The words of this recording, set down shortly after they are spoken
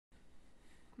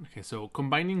Okay, so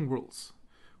combining rules.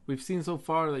 We've seen so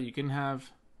far that you can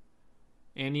have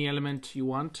any element you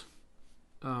want,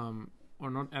 or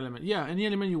not element. Yeah, any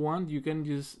element you want. You can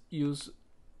just use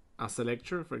a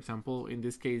selector. For example, in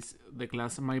this case, the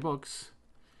class myBox.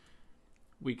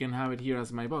 We can have it here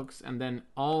as myBox, and then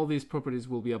all these properties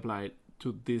will be applied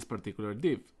to this particular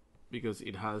div because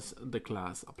it has the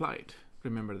class applied.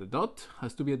 Remember, the dot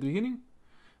has to be at the beginning,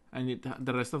 and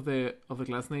the rest of the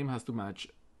class name has to match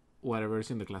whatever is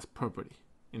in the class property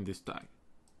in this tag.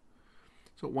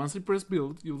 So once I press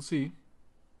build, you'll see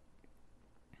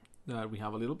that we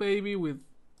have a little baby with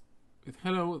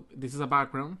hello. This is a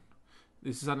background.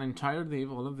 This is an entire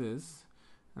div, all of this,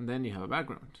 and then you have a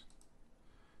background.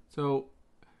 So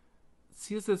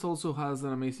CSS also has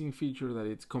an amazing feature that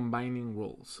it's combining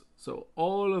roles. So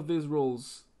all of these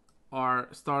roles are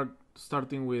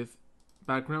starting with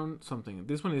background something.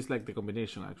 This one is like the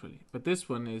combination actually, but this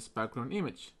one is background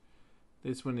image.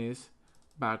 This one is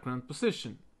background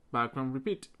position, background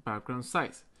repeat, background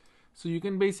size. So you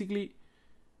can basically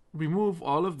remove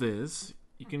all of this,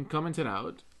 you can comment it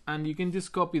out, and you can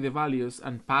just copy the values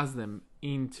and pass them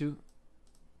into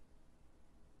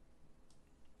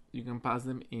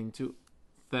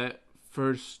the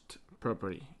first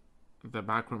property, the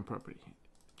background property,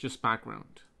 just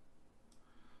background.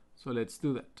 So let's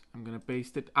do that. I'm gonna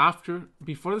paste it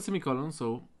before the semicolon,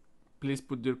 so please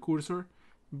put your cursor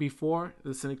before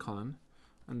the semicolon,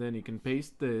 and then you can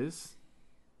paste this.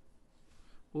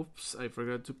 Oops, I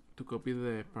forgot to copy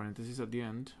the parentheses at the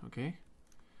end. Okay,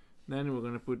 then we're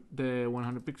gonna put the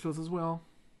 100 pixels as well.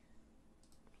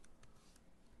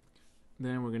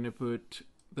 Then we're gonna put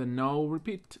the no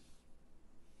repeat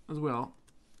as well,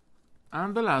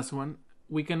 and the last one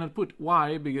we cannot put.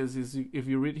 Why? Because if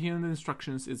you read here in the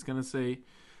instructions, it's gonna say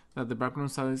that the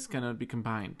background size cannot be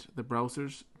combined. The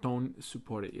browsers don't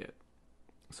support it yet.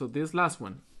 So this last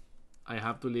one, I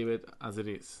have to leave it as it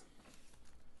is.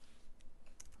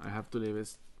 I have to leave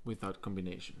it without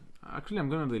combination. Actually, I'm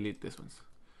gonna delete this ones.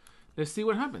 Let's see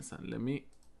what happens then. Let me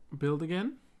build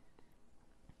again.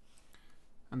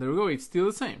 And there we go, it's still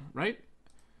the same, right?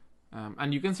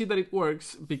 And you can see that it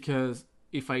works because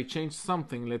if I change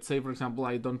something, let's say for example,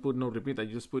 I don't put no repeat, I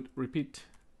just put repeat.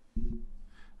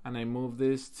 And I move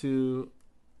this to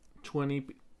 30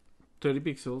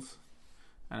 pixels.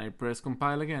 And I press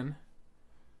compile again.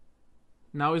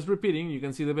 Now it's repeating. You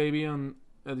can see the baby on.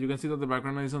 You can see that the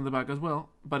background is on the back as well,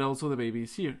 but also the baby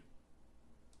is here.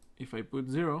 If I put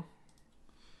 0,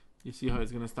 you see how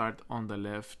it's gonna start on the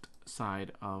left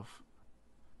side of.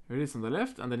 Here it is on the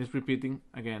left, and then it's repeating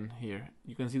again here.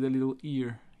 You can see the little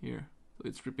ear here, so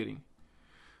it's repeating.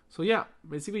 So yeah,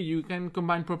 basically you can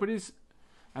combine properties.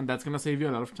 And that's gonna save you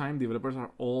a lot of time. Developers are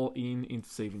all into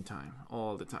saving time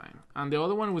all the time. And the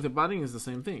other one with the padding is the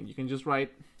same thing. You can just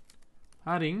write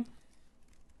padding,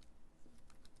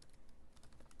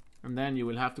 and then you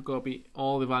will have to copy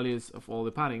all the values of all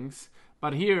the paddings.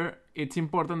 But here it's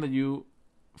important that you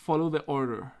follow the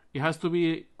order. It has to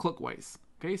be clockwise.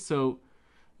 Okay, so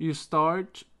you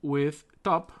start with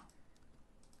top,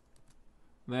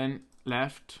 then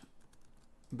left,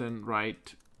 then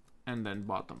right, and then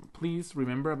bottom. Please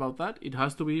remember about that. It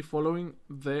has to be following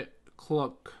the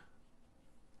clock,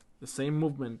 the same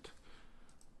movement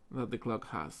that the clock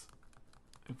has.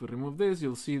 If we remove this,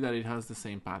 you'll see that it has the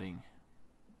same padding.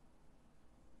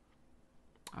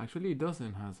 Actually, it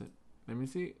doesn't, has it? Let me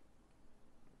see.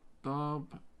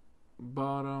 Top,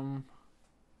 bottom.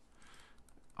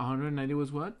 190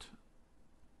 was what?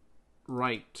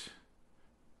 Right.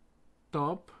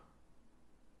 Top.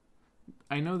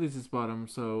 I know this is bottom,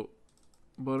 so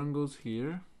bottom goes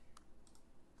here.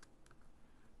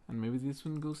 And maybe this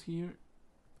one goes here.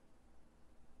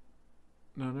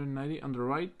 190 on the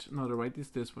right. No, the right is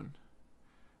this one.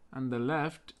 And the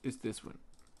left is this one.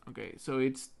 Okay, so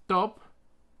it's top,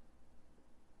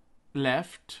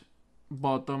 left,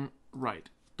 bottom, right.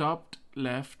 Top,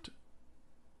 left,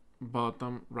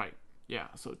 bottom, right. Yeah,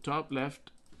 so top,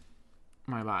 left,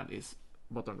 my bad, is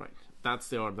bottom, right. That's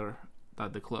the order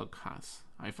that the clock has.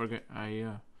 I forget.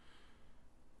 I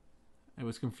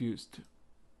was confused.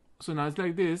 So now it's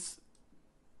like this.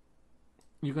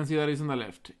 You can see that it's on the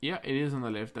left. Yeah, it is on the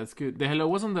left. That's good. The hello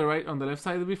was on the right, on the left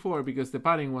side before because the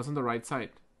padding was on the right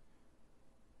side.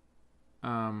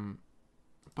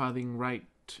 Padding right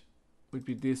would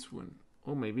be this one.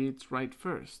 Oh, maybe it's right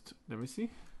first. Let me see.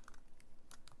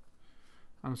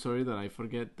 I'm sorry that I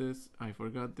forgot this,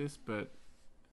 but